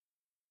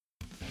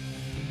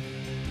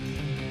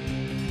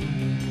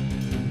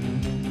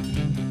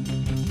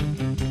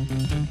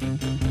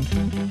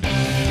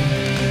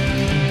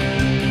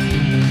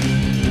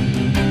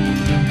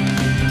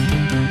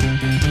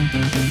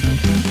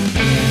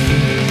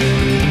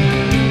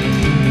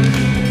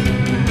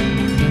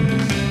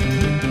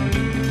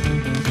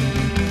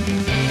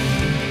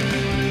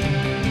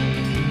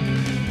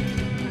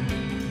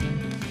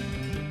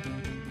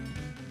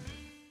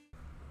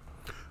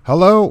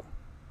Hello.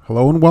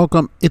 Hello and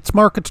welcome. It's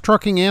Markets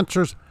Trucking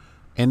Answers,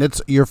 and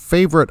it's your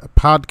favorite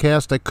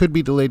podcast that could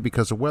be delayed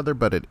because of weather,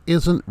 but it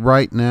isn't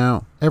right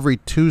now. Every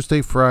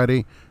Tuesday,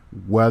 Friday,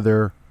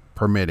 weather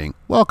permitting.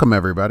 Welcome,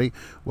 everybody.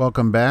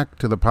 Welcome back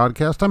to the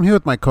podcast. I'm here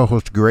with my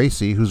co-host,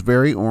 Gracie, who's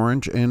very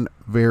orange and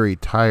very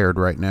tired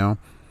right now,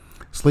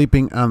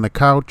 sleeping on the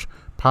couch,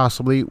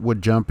 possibly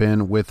would jump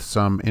in with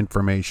some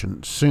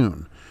information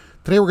soon.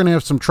 Today we're going to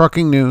have some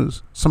trucking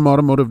news, some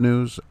automotive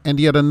news, and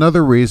yet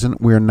another reason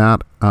we're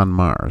not on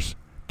Mars.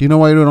 Do you know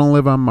why we don't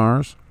live on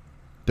Mars?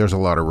 There's a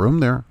lot of room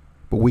there,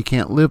 but we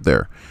can't live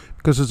there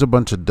because there's a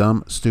bunch of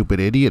dumb, stupid,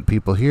 idiot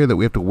people here that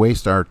we have to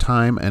waste our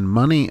time and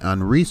money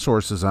on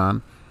resources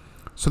on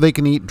so they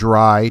can eat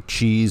dry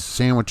cheese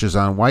sandwiches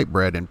on white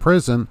bread in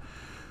prison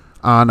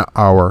on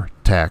our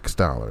tax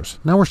dollars.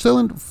 Now, we're still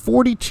in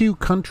 42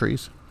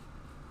 countries.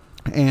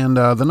 And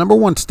the number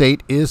one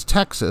state is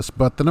Texas,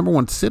 but the number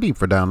one city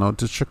for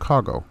downloads is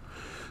Chicago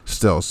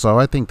still. So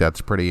I think that's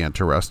pretty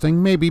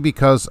interesting. Maybe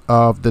because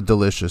of the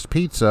delicious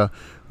pizza,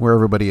 where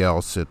everybody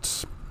else,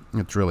 it's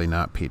really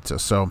not pizza.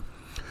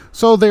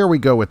 So there we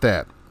go with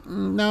that.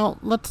 Now,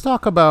 let's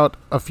talk about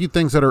a few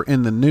things that are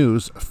in the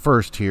news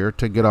first here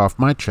to get off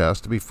my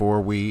chest before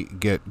we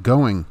get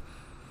going.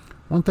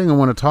 One thing I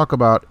want to talk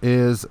about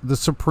is the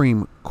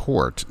Supreme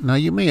Court. Now,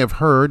 you may have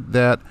heard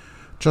that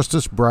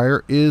Justice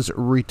Breyer is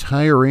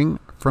retiring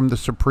from the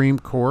Supreme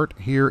Court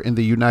here in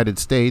the United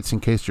States, in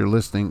case you're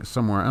listening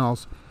somewhere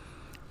else.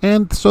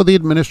 And so the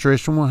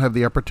administration will have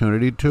the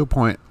opportunity to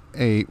appoint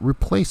a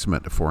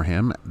replacement for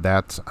him.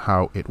 That's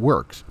how it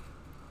works.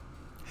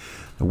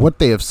 What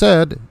they have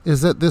said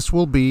is that this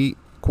will be,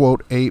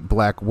 quote, a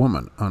black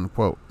woman,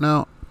 unquote.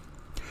 Now,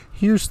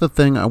 here's the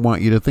thing I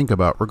want you to think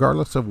about,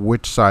 regardless of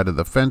which side of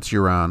the fence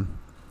you're on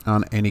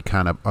any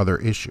kind of other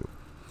issue.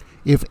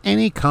 If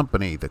any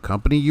company, the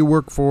company you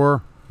work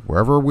for,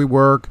 wherever we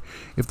work,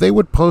 if they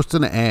would post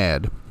an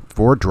ad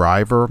for a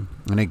driver,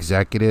 an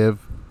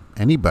executive,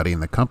 anybody in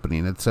the company,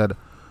 and it said,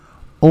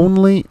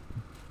 only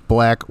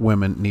black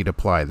women need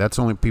apply, that's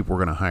the only people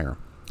we're going to hire,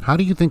 how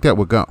do you think that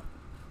would go?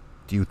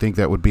 Do you think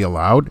that would be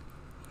allowed?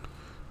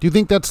 Do you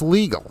think that's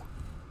legal?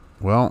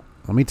 Well,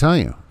 let me tell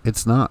you,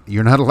 it's not.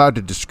 You're not allowed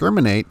to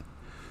discriminate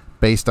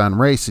based on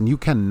race, and you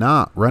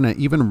cannot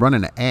even run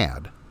an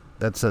ad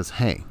that says,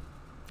 hey,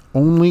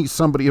 only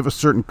somebody of a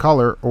certain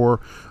color or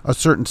a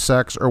certain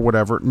sex or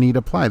whatever need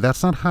apply.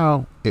 That's not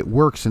how it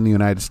works in the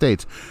United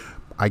States.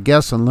 I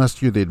guess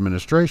unless you're the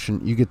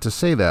administration, you get to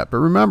say that. But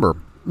remember,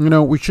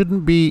 we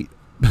shouldn't be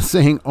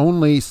saying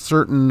only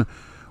certain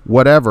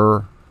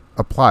whatever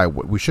apply.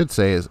 What we should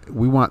say is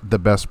we want the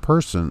best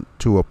person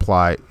to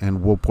apply,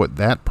 and we'll put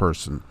that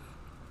person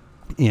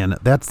in.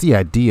 That's the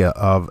idea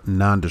of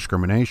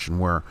non-discrimination,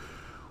 where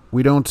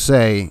we don't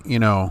say,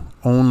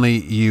 only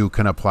you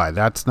can apply.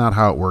 That's not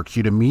how it works.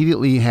 You'd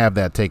immediately have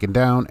that taken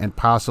down and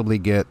possibly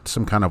get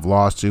some kind of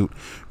lawsuit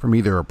from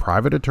either a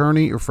private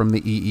attorney or from the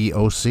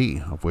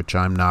EEOC, of which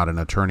I'm not an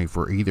attorney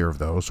for either of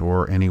those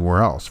or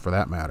anywhere else for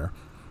that matter.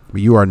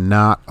 But you are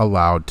not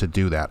allowed to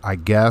do that. I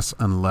guess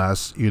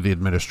unless you're the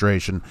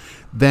administration,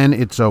 then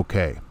it's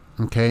okay.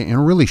 Okay? And it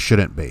really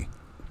shouldn't be.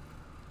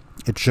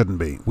 It shouldn't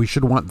be. We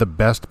should want the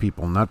best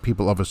people, not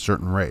people of a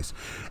certain race.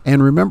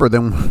 And remember,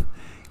 then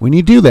when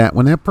you do that,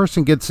 when that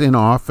person gets in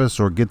office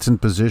or gets in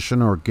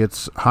position or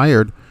gets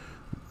hired,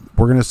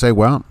 we're going to say,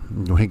 well,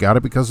 he got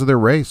it because of their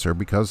race or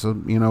because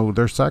of,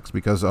 their sex,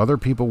 because other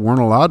people weren't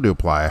allowed to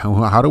apply.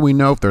 How do we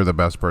know if they're the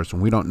best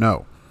person? We don't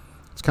know.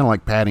 It's kind of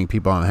like patting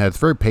people on the head. It's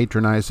very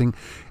patronizing.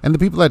 And the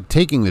people that are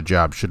taking the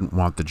job shouldn't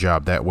want the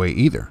job that way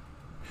either.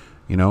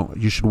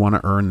 You should want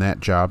to earn that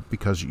job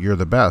because you're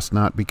the best,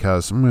 not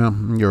because,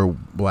 you're a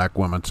black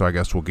woman, so I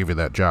guess we'll give you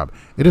that job.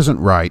 It isn't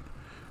right.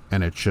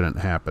 And it shouldn't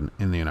happen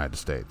in the United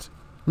States.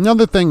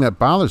 Another thing that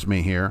bothers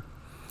me here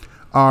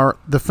are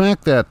the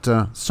fact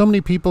that so many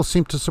people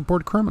seem to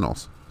support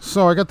criminals.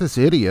 So I got this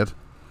idiot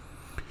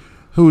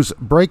who's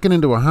breaking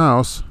into a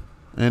house,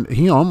 and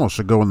he almost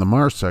should go in the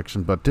Mars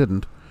section, but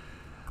didn't.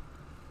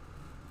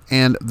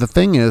 And the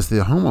thing is,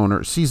 the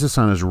homeowner sees this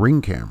on his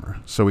Ring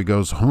camera. So he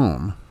goes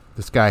home.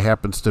 This guy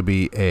happens to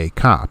be a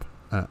cop,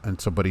 and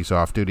somebody's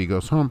off duty. He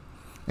goes home,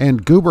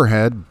 and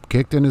Gooberhead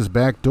kicked in his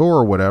back door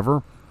or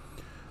whatever,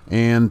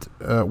 and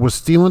was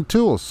stealing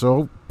tools.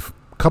 So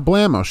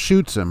kablamo,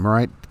 shoots him,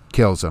 right?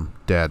 Kills him,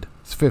 dead.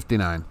 He's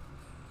 59.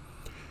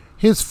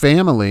 His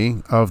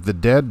family of the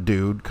dead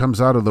dude comes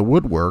out of the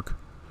woodwork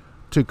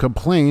to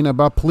complain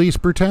about police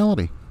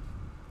brutality.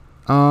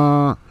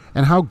 And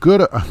how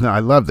good, I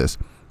love this.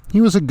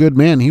 He was a good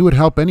man. He would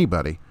help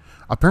anybody.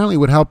 Apparently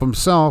would help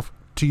himself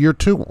to your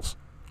tools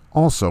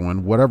also,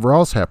 and whatever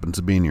else happens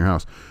to be in your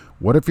house.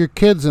 What if your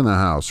kid's in the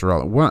house?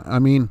 What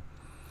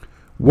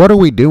are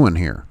we doing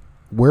here?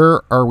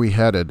 Where are we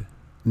headed?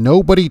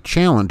 Nobody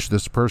challenged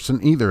this person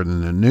either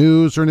in the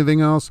news or anything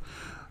else.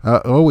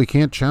 We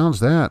can't challenge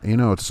that.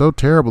 It's so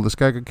terrible this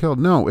guy got killed.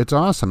 No, it's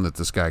awesome that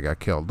this guy got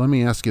killed. Let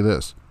me ask you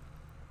this.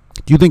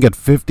 Do you think at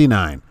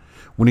 59,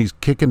 when he's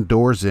kicking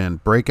doors in,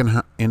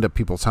 breaking into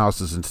people's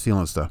houses and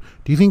stealing stuff,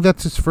 do you think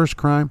that's his first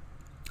crime?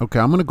 Okay,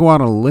 I'm going to go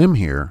out on a limb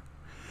here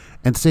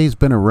and say he's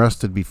been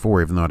arrested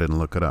before, even though I didn't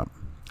look it up.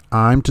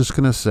 I'm just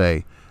going to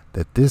say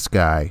that this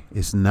guy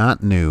is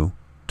not new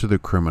to the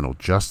criminal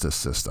justice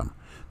system,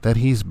 that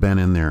he's been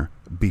in there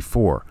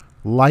before,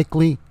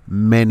 likely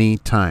many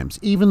times,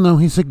 even though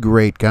he's a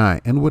great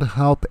guy and would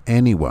help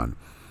anyone.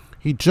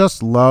 He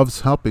just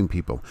loves helping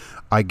people.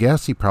 I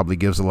guess he probably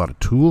gives a lot of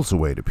tools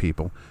away to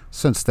people,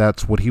 since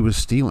that's what he was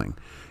stealing.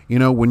 You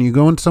know, when you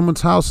go in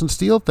someone's house and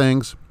steal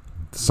things,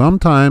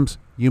 sometimes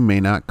you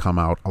may not come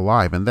out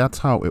alive, and that's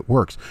how it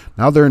works.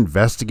 Now they're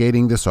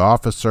investigating this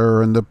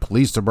officer, and the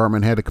police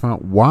department had to come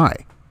out.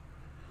 Why?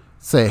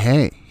 Say,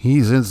 hey,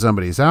 he's in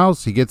somebody's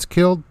house, he gets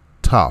killed,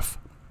 tough.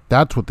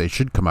 That's what they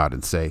should come out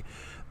and say.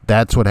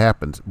 That's what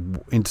happens.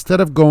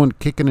 Instead of going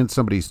kicking in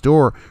somebody's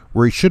door,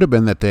 where he should have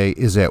been that day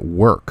is at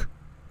work.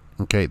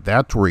 Okay,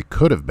 that's where he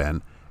could have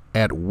been,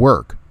 at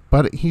work.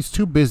 But he's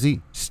too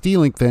busy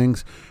stealing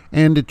things,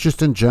 and it's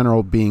just in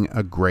general being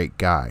a great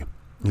guy.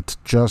 It's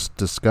just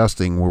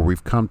disgusting where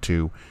we've come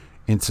to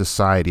in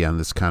society on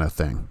this kind of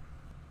thing.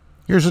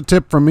 Here's a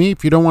tip from me.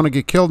 If you don't want to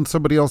get killed in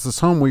somebody else's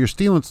home while you're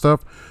stealing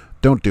stuff,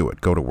 don't do it.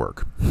 Go to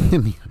work.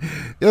 The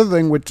other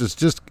thing, which is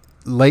just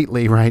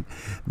lately, right,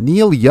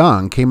 Neil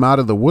Young came out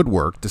of the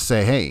woodwork to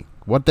say, hey,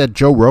 what that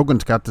Joe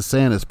Rogan's got to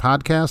say on his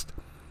podcast,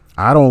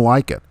 I don't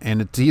like it.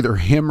 And it's either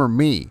him or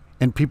me.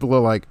 And people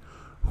are like,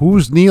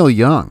 who's Neil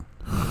Young?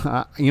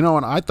 You know,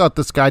 and I thought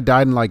this guy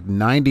died in like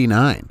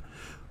 99.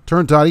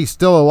 Turns out he's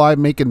still alive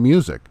making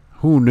music.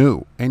 Who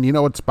knew? And you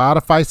know what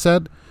Spotify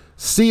said?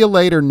 See you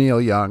later,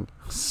 Neil Young.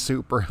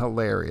 Super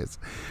hilarious.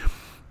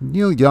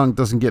 Neil Young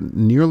doesn't get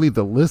nearly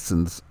the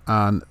listens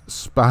on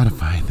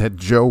Spotify that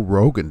Joe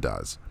Rogan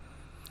does.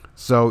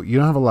 So you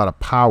don't have a lot of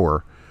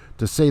power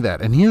to say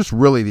that. And here's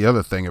really the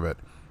other thing of it.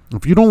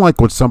 If you don't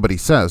like what somebody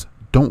says,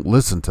 don't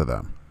listen to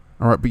them.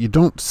 All right, but you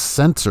don't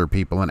censor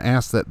people and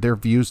ask that their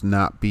views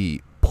not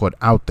be put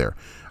out there.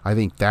 I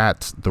think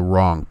that's the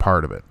wrong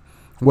part of it.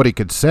 What he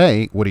could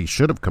say, what he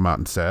should have come out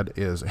and said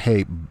is,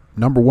 hey,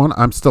 number one,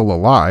 I'm still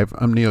alive.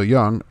 I'm Neil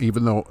Young,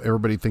 even though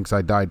everybody thinks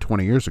I died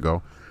 20 years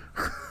ago.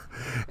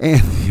 And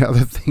the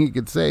other thing he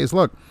could say is,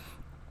 look,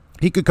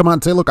 he could come out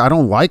and say, look, I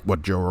don't like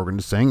what Joe Rogan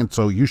is saying, and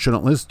so you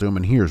shouldn't listen to him,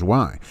 and here's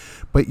why.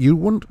 But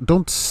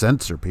don't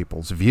censor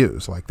people's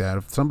views like that.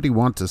 If somebody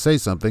wants to say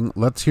something,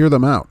 let's hear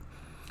them out.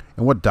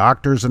 And what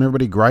doctors and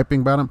everybody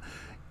griping about him,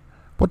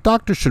 what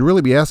doctors should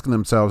really be asking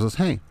themselves is,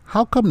 hey,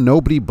 how come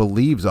nobody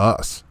believes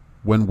us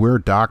when we're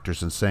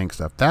doctors and saying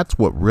stuff? That's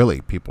what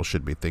really people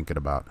should be thinking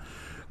about.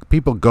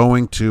 People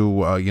going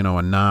to,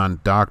 a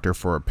non-doctor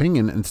for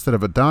opinion instead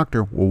of a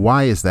doctor. Well,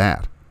 why is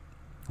that?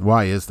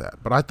 Why is that?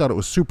 But I thought it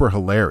was super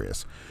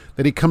hilarious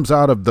that he comes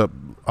out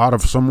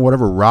of some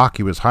whatever rock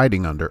he was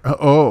hiding under.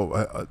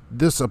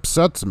 This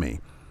upsets me.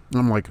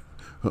 I'm like,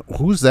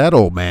 who's that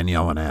old man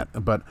yelling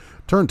at? But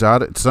turns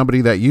out it's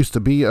somebody that used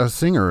to be a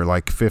singer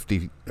like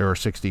 50 or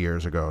 60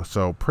 years ago.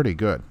 So pretty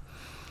good.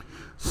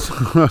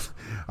 So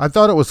I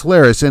thought it was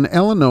hilarious. In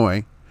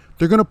Illinois,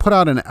 they're going to put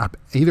out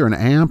either an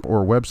app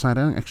or a website.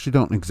 I actually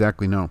don't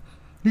exactly know.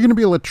 You're going to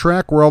be able to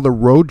track where all the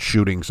road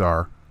shootings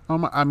are.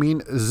 I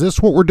mean, is this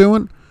what we're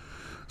doing?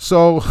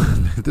 So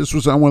this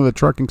was on one of the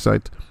trucking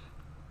sites.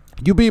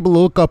 You'll be able to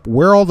look up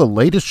where all the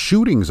latest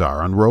shootings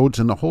are on roads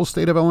in the whole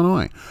state of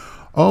Illinois.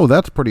 Oh,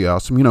 that's pretty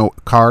awesome. You know,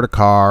 car to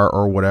car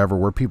or whatever,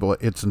 where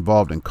it's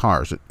involved in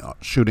cars,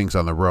 shootings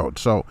on the road.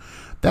 So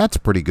that's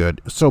pretty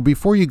good. So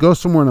before you go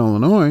somewhere in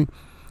Illinois,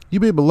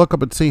 you'll be able to look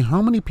up and see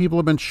how many people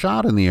have been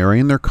shot in the area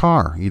in their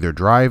car, either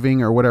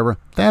driving or whatever.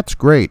 That's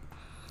great.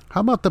 How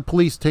about the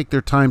police take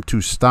their time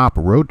to stop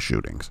road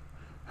shootings?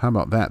 How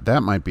about that?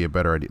 That might be a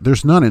better idea.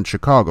 There's none in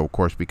Chicago, of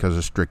course, because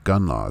of strict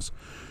gun laws.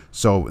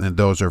 And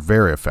those are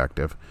very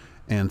effective.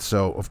 And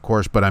so, of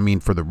course, but I mean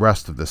for the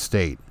rest of the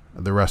state,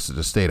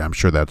 I'm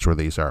sure that's where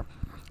these are.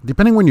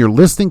 Depending when you're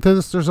listening to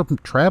this, there's some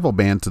travel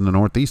bans in the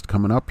Northeast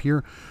coming up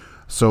here.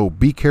 So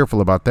be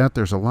careful about that.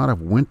 There's a lot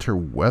of winter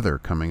weather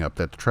coming up.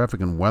 That's traffic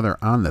and weather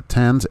on the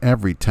 10s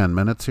every 10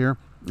 minutes here.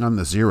 On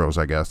the zeros,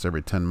 I guess,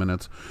 every 10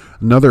 minutes.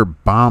 Another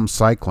bomb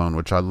cyclone,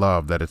 which I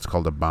love that it's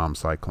called a bomb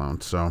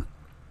cyclone. So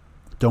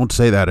don't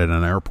say that at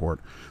an airport.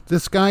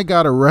 This guy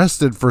got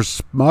arrested for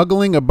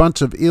smuggling a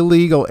bunch of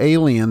illegal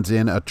aliens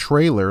in a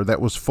trailer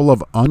that was full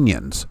of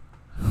onions.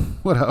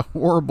 What a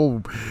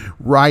horrible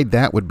ride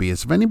that would be.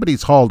 If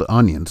anybody's hauled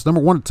onions,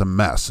 number one, it's a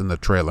mess in the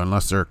trailer,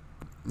 unless they're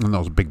in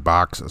those big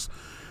boxes.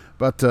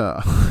 But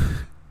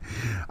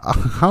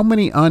how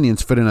many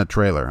onions fit in a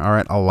trailer? All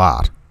right, a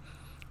lot.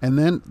 And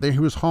then he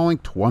was hauling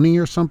 20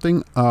 or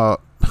something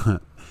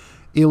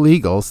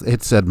illegals.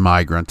 It said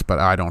migrants, but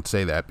I don't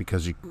say that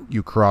because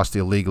you crossed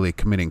illegally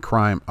committing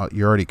crime.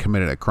 You already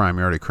committed a crime.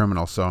 You're already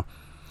criminal. So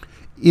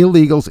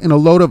illegals in a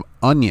load of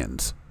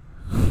onions.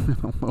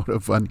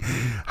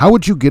 How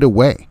would you get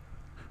away?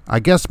 I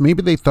guess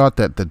maybe they thought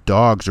that the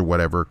dogs or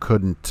whatever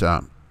couldn't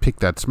pick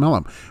that smell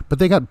up, but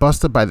they got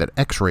busted by that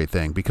X-ray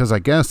thing because I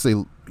guess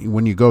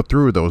when you go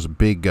through those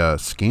big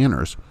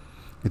scanners,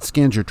 it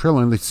scans your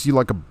trailer and they see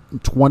like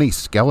 20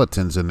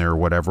 skeletons in there or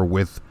whatever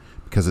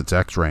because it's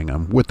X-raying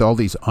them with all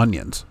these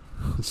onions.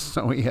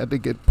 So he had to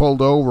get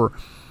pulled over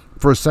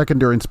for a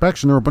secondary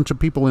inspection. There were a bunch of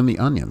people in the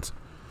onions.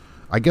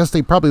 I guess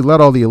they probably let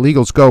all the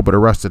illegals go but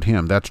arrested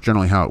him. That's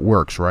generally how it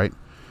works, right?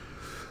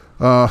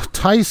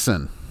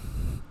 Tyson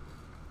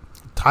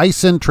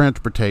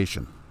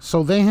Transportation.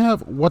 So they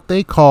have what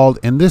they called,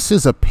 and this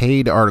is a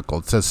paid article.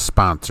 It says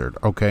sponsored,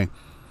 okay?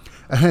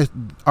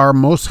 Our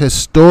most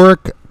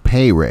historic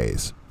pay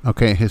raise.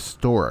 Okay,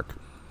 historic.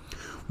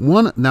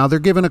 Now they're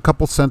giving a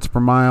couple cents per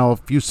mile, a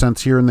few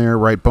cents here and there,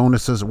 right?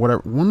 Bonuses,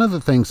 whatever. One of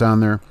the things on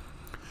there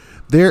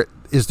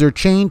they're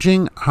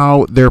changing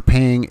how they're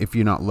paying if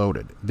you're not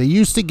loaded. They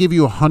used to give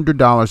you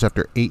 $100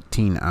 after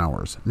 18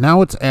 hours.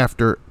 Now it's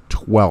after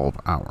 12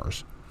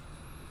 hours.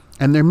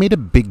 And they made a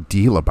big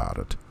deal about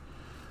it.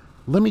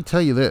 Let me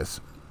tell you this.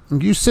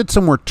 You sit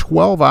somewhere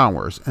 12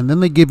 hours and then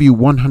they give you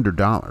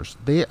 $100.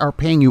 They are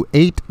paying you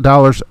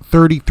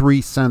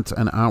 $8.33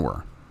 an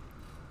hour.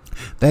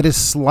 That is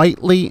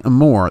slightly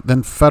more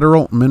than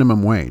federal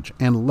minimum wage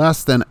and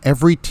less than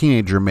every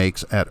teenager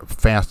makes at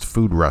fast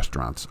food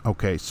restaurants.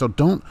 Okay, so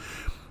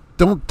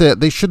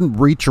they shouldn't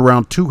reach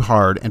around too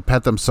hard and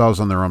pat themselves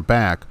on their own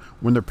back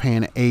when they're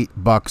paying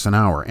 $8 an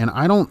hour. And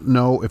I don't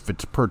know if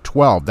it's per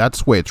 12.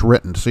 That's the way it's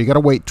written. So you got to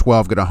wait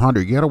 12, get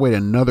 100. You got to wait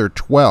another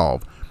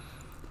 12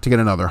 to get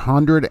another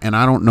 100. And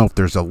I don't know if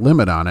there's a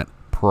limit on it.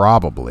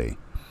 Probably.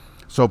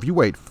 So if you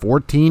wait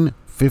 14,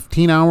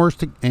 15 hours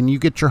and you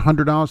get your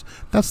 $100,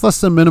 that's less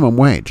than minimum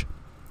wage.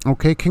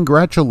 Okay,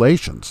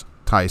 congratulations,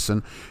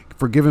 Tyson,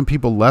 for giving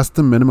people less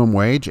than minimum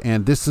wage.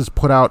 And this is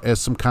put out as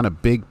some kind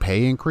of big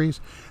pay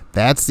increase.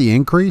 That's the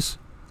increase?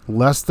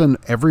 Less than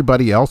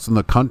everybody else in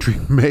the country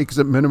makes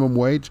at minimum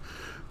wage?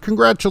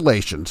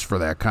 Congratulations for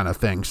that kind of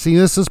thing. See,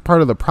 this is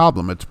part of the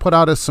problem. It's put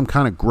out as some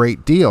kind of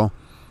great deal,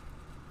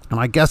 and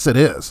I guess it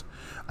is.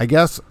 I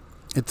guess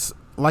it's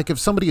like if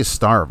somebody is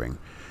starving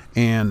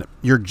and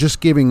you're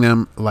just giving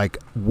them like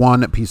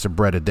one piece of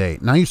bread a day.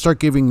 Now you start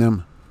giving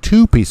them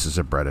 2 pieces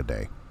of bread a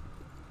day.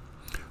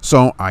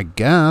 So I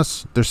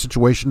guess their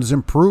situation is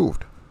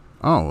improved.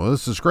 Oh, well,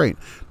 this is great.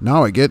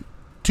 Now I get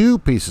 2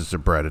 pieces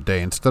of bread a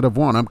day instead of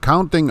 1. I'm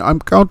counting 2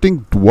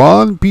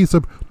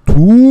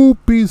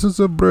 pieces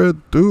of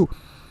bread too.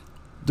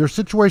 Their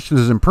situation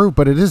is improved,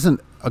 but it isn't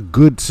a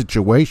good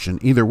situation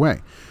either way.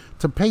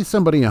 To pay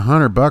somebody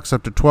 $100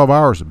 after 12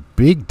 hours,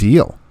 big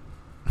deal.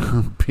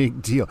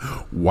 Big deal.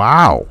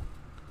 Wow.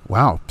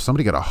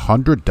 Somebody got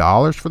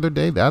 $100 for their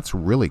day? That's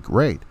really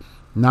great.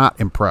 Not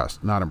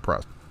impressed.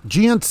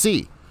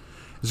 GNC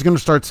is going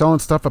to start selling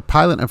stuff at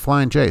Pilot and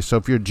Flying J. So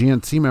if you're a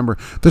GNC member,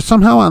 there's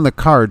somehow on the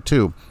card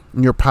too,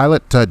 in your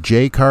Pilot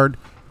J card,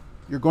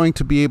 you're going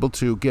to be able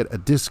to get a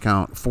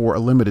discount for a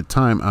limited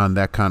time on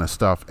that kind of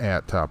stuff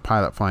at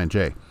Pilot Flying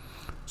J.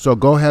 So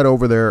go ahead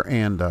over there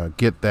and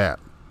get that.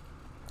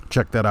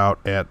 Check that out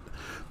at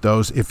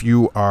those. If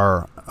you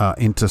are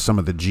into some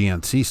of the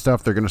GNC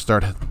stuff, they're going to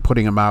start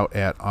putting them out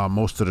at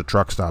most of the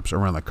truck stops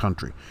around the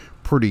country.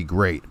 Pretty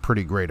great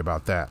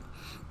about that.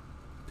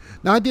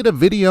 Now, I did a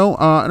video,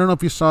 I don't know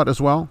if you saw it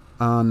as well,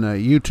 on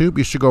YouTube.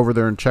 You should go over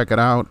there and check it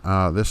out.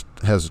 This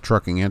has a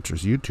Trucking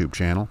Answers YouTube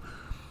channel.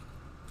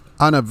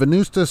 On a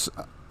Venustus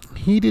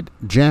heated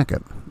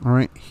jacket. All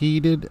right,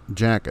 heated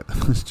jacket.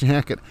 This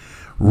jacket,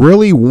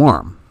 really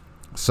warm.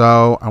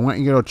 So I want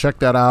you to go check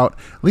that out.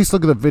 At least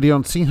look at the video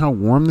and see how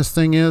warm this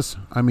thing is.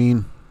 I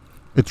mean,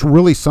 it's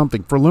really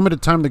something. For a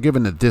limited time, they're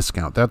giving a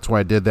discount. That's why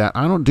I did that.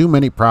 I don't do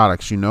many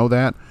products, you know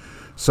that.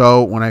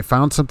 So when I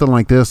found something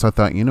like this, I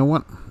thought, you know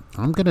what?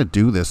 I'm going to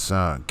do this,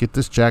 get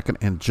this jacket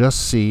and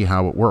just see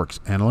how it works.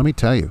 And let me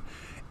tell you,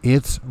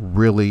 it's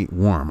really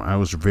warm. I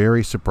was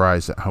very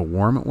surprised at how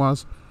warm it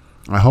was.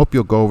 I hope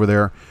you'll go over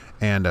there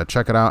and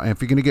check it out. And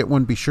if you're going to get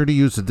one, be sure to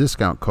use the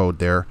discount code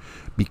there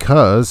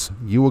because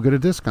you will get a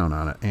discount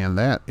on it. And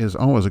that is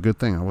always a good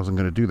thing. I wasn't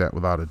going to do that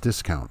without a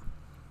discount.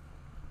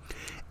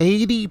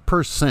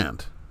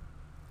 80%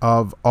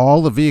 of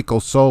all the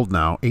vehicles sold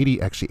now,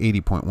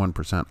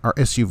 80.1% are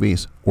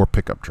SUVs or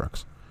pickup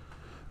trucks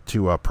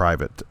to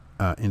private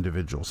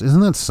individuals.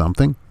 Isn't that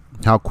something?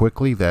 How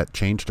quickly that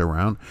changed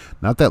around?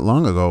 Not that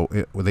long ago,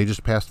 they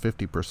just passed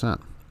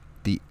 50%.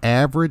 The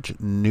average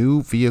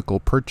new vehicle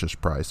purchase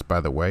price,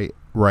 by the way,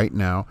 right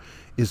now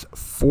is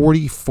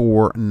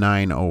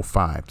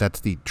 $44,905. That's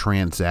the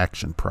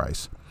transaction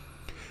price.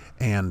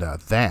 And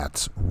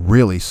that's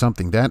really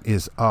something. That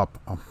is up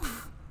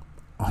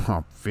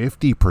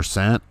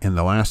 50% in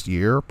the last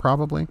year,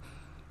 probably.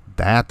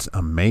 That's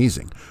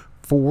amazing.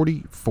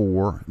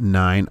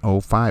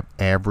 $44,905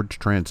 average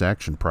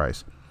transaction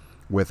price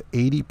with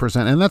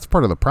 80%. And that's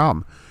part of the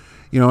problem.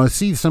 You know, I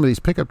see some of these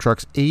pickup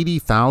trucks,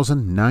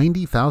 $80,000,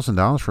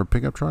 $90,000 for a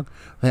pickup truck.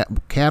 That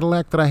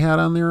Cadillac that I had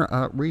on there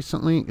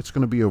recently, it's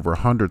going to be over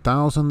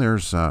 $100,000.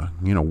 There's,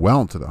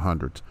 well into the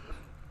hundreds.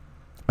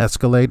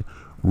 Escalade,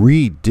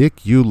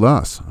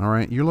 ridiculous. All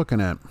right, you're looking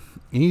at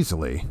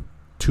easily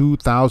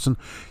 $2,000.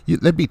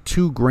 That'd be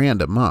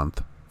 $2,000 a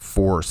month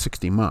for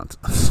 60 months.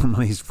 Some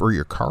of these for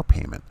your car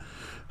payment.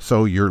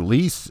 So your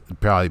lease would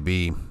probably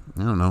be,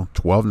 I don't know,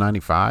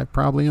 $1,295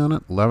 probably on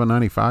it,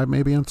 $1,195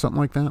 maybe on something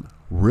like that.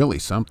 Really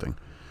something.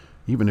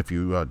 even if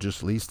you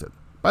just leased it.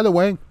 By the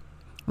way,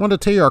 I want to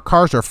tell you our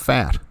cars are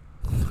fat.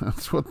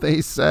 That's what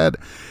they said.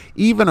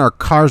 Even our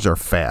cars are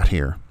fat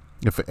here.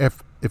 If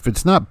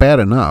it's not bad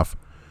enough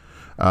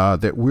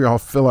that we all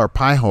fill our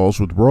pie holes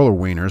with roller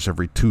wieners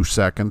every 2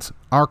 seconds,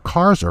 our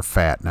cars are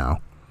fat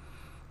now.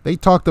 They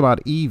talked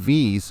about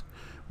EVs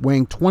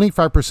weighing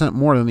 25%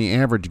 more than the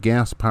average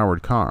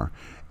gas-powered car.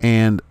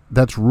 And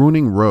that's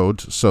ruining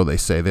roads, so they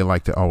say. They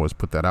like to always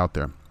put that out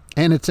there.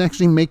 And it's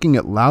actually making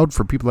it loud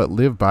for people that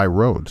live by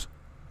roads.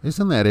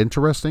 Isn't that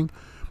interesting?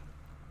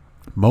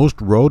 Most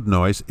road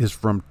noise is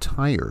from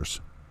tires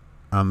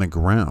on the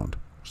ground.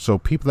 So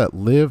people that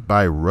live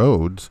by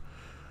roads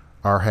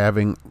are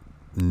having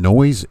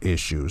noise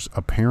issues,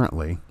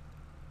 apparently,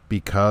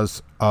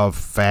 because of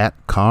fat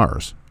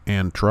cars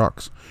and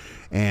trucks.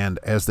 And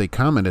as they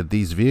commented,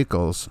 these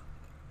vehicles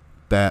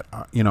that,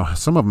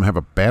 some of them have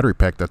a battery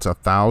pack that's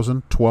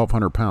 1,000,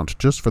 1,200 pounds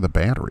just for the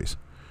batteries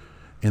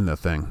in the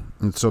thing.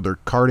 And so they're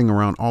carting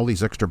around all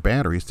these extra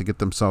batteries to get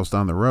themselves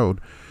down the road.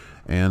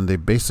 And they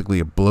basically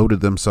have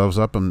bloated themselves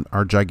up and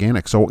are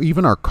gigantic. So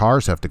even our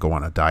cars have to go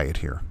on a diet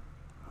here.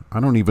 I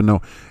don't even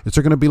know. Is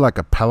there going to be like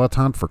a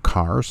Peloton for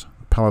cars?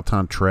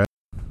 Peloton tread?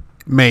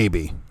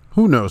 Maybe.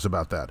 Who knows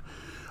about that?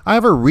 I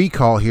have a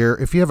recall here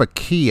if you have a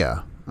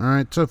Kia. All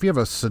right, so if you have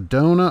a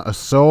Sedona, a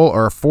Soul,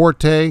 or a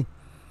Forte,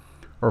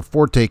 or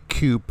Forte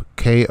Coupe,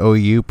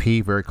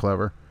 K-O-U-P, very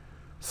clever,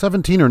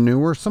 17 or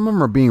newer, some of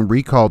them are being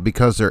recalled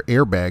because their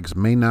airbags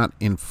may not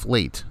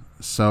inflate.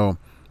 So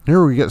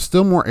here we get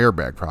still more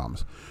airbag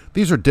problems.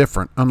 These are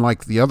different,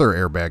 unlike the other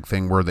airbag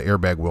thing where the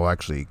airbag will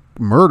actually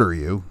murder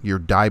you. You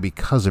die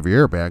because of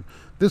your airbag.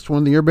 This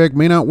one, the airbag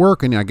may not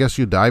work, and I guess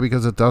you die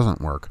because it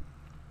doesn't work.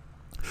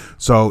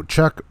 So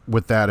check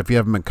with that if you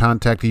haven't been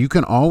contacted. You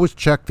can always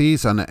check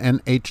these on the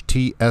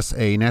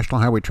NHTSA, National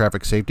Highway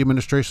Traffic Safety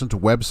Administration's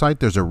website.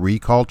 There's a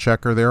recall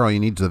checker there. All you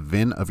need is the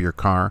VIN of your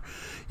car.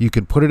 You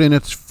can put it in.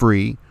 It's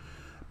free.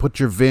 Put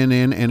your VIN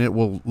in, and it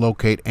will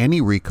locate any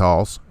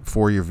recalls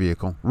for your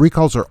vehicle.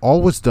 Recalls are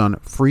always done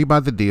free by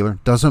the dealer.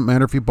 Doesn't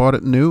matter if you bought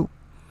it new.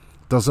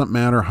 Doesn't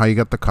matter how you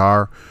got the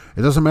car.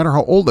 It doesn't matter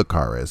how old the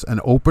car is. An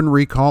open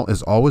recall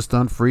is always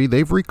done free.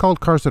 They've recalled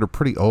cars that are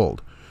pretty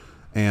old,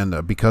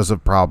 and because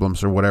of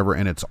problems or whatever,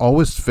 and it's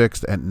always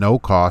fixed at no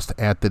cost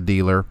at the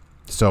dealer.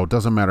 So it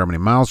doesn't matter how many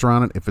miles are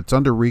on it. If it's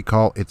under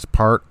recall, it's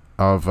part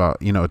of,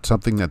 it's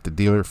something that the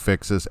dealer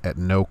fixes at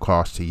no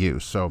cost to you.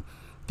 So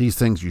these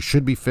things, you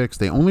should be fixed.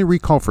 They only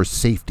recall for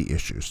safety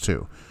issues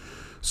too.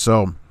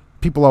 So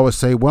people always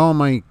say, well,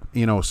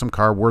 some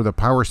car where the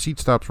power seat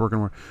stops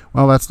working.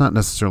 Well, that's not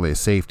necessarily a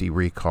safety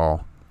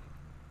recall.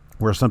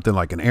 Where something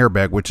like an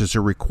airbag, which is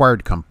a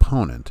required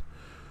component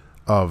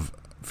of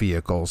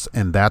vehicles,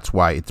 and that's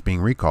why it's being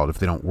recalled. If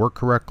they don't work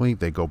correctly,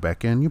 they go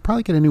back in. You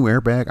probably get a new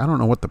airbag. I don't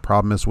know what the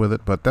problem is with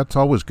it, but that's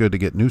always good to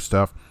get new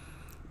stuff.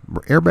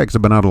 Airbags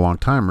have been out a long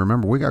time.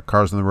 Remember, we got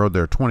cars on the road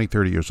that are 20,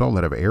 30 years old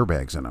that have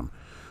airbags in them.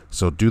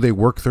 So do they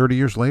work 30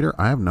 years later?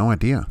 I have no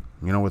idea.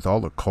 With all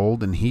the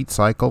cold and heat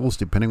cycles,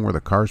 depending where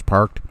the car's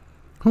parked,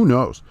 who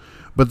knows?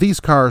 But these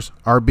cars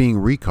are being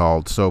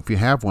recalled, so if you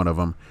have one of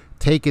them,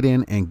 take it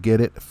in and get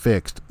it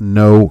fixed.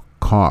 No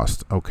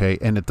cost, okay?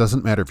 And it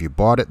doesn't matter if you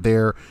bought it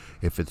there,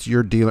 if it's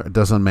your dealer, it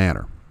doesn't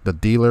matter. The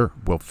dealer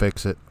will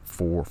fix it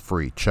for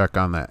free. Check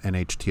on that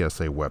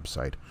NHTSA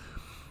website.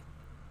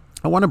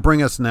 I want to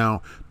bring us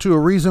now to a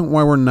reason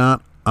why we're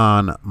not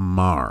on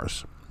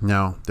Mars.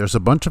 Now, there's a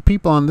bunch of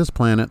people on this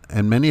planet,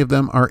 and many of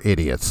them are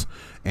idiots,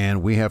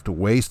 and we have to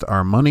waste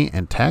our money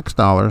and tax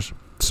dollars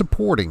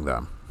supporting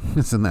them.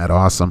 Isn't that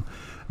awesome?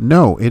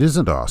 No, it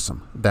isn't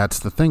awesome. That's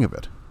the thing of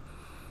it.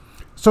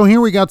 So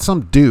here we got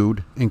some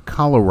dude in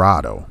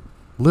Colorado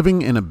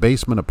living in a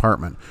basement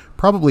apartment,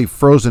 probably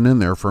frozen in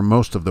there for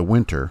most of the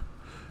winter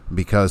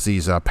because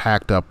he's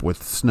packed up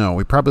with snow.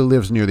 He probably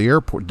lives near the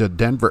airport, the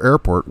Denver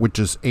airport, which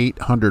is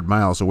 800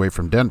 miles away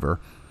from Denver.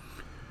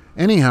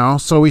 Anyhow,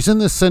 so he's in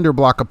this cinder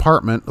block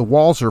apartment. The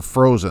walls are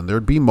frozen.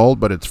 There'd be mold,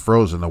 but it's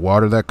frozen. The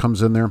water that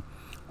comes in there,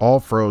 all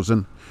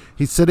frozen.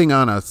 He's sitting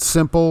on a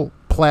simple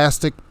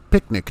plastic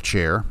picnic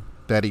chair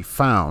that he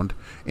found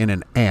in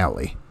an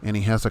alley, and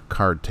he has a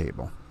card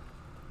table.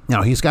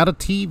 Now, he's got a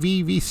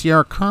TV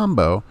VCR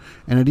combo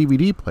and a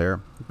DVD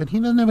player, but he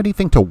doesn't have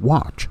anything to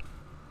watch.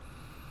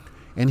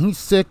 And he's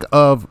sick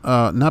of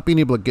not being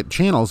able to get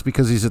channels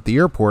because he's at the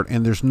airport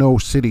and there's no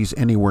cities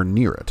anywhere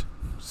near it.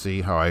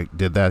 See how I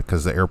did that?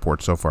 Because the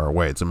airport's so far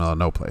away. It's in the middle of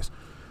no place.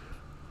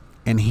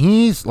 And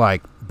he's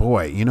like,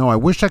 boy, I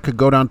wish I could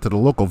go down to the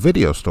local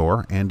video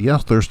store, and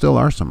yes, there still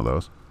are some of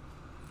those,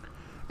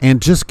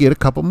 and just get a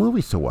couple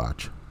movies to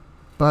watch.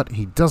 But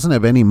he doesn't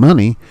have any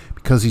money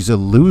because he's a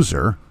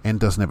loser and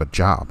doesn't have a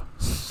job.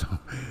 So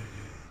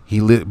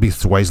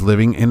that's why he's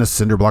living in a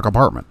cinder block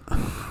apartment.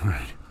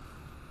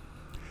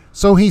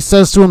 So he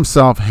says to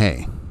himself,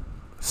 hey,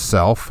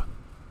 self,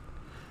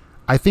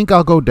 I think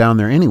I'll go down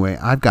there anyway.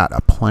 I've got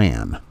a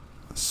plan.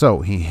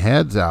 So he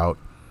heads out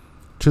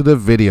to the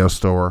video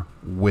store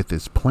with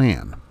his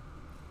plan.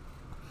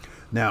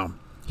 Now,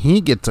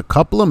 he gets a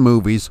couple of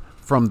movies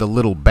from the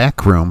little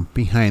back room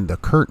behind the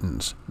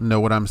curtains. Know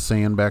what I'm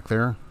saying back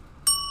there?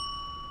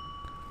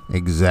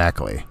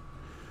 Exactly.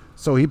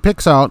 So he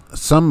picks out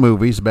some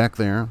movies back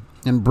there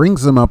and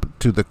brings them up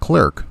to the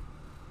clerk.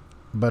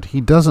 But he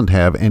doesn't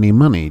have any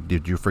money.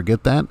 Did you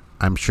forget that?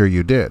 I'm sure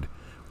you did.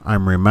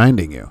 I'm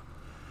reminding you.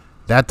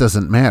 That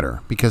doesn't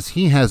matter because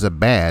he has a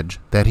badge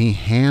that he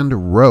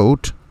hand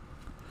wrote,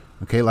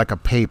 okay, like a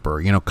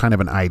paper, kind of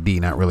an ID,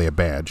 not really a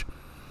badge,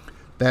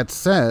 that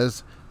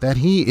says that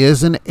he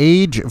is an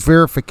age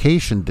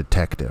verification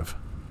detective.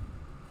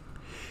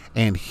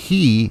 And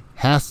he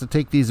has to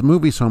take these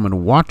movies home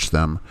and watch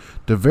them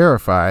to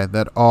verify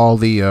that all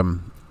the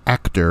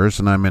actors,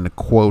 and I'm in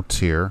quotes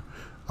here,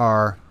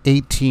 are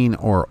 18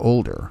 or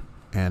older.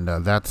 And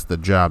that's the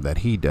job that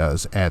he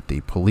does at the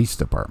police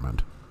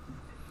department.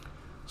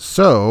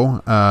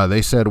 So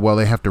they said, well,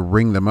 they have to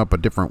ring them up a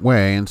different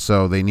way, and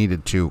so they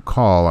needed to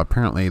call.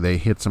 Apparently, they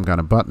hit some kind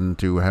of button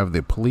to have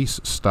the police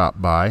stop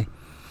by.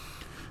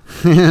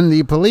 And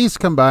the police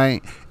come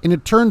by, and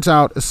it turns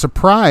out,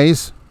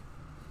 surprise,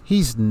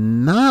 he's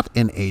not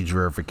an age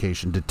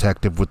verification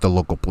detective with the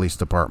local police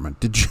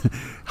department.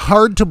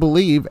 Hard to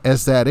believe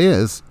as that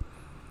is.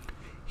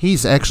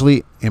 He's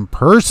actually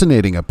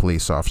impersonating a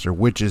police officer,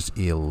 which is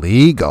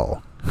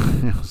illegal.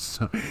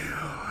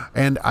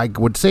 And I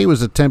would say he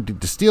was attempting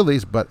to steal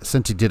these, but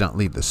since he didn't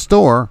leave the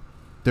store,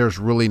 there's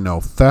really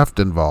no theft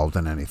involved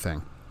in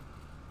anything.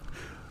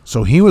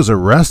 So he was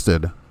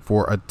arrested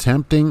for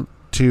attempting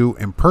to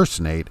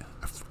impersonate,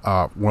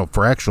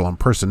 for actual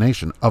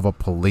impersonation of a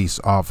police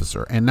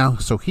officer. And now,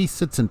 so he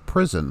sits in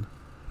prison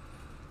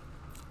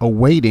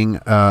awaiting,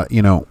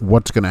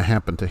 what's going to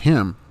happen to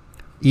him,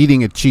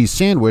 eating a cheese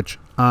sandwich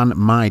on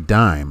my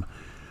dime.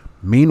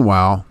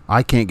 Meanwhile,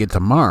 I can't get to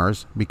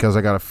Mars because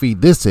I got to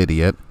feed this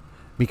idiot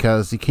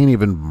because he can't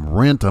even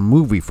rent a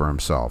movie for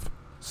himself.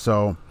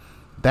 So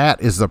that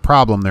is the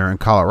problem there in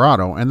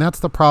Colorado, and that's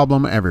the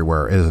problem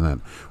everywhere, isn't it?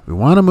 We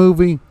want a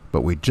movie,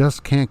 but we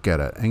just can't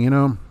get it.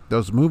 And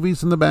those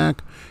movies in the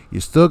back, you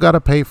still got to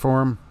pay for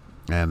them,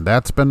 and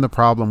that's been the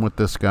problem with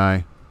this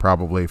guy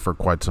probably for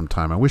quite some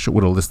time. I wish it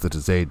would have listed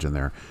his age in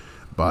there,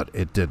 but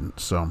it didn't.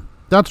 So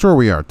that's where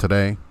we are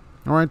today.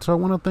 All right, so I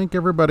want to thank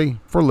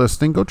everybody for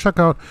listening. Go check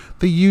out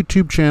the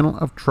YouTube channel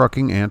of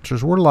Trucking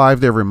Answers. We're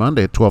live every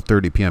Monday at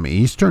 12:30 p.m.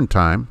 Eastern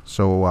Time,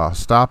 so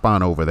stop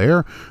on over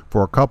there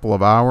for a couple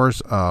of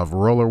hours of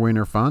roller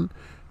wiener fun.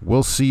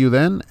 We'll see you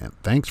then, and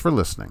thanks for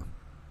listening.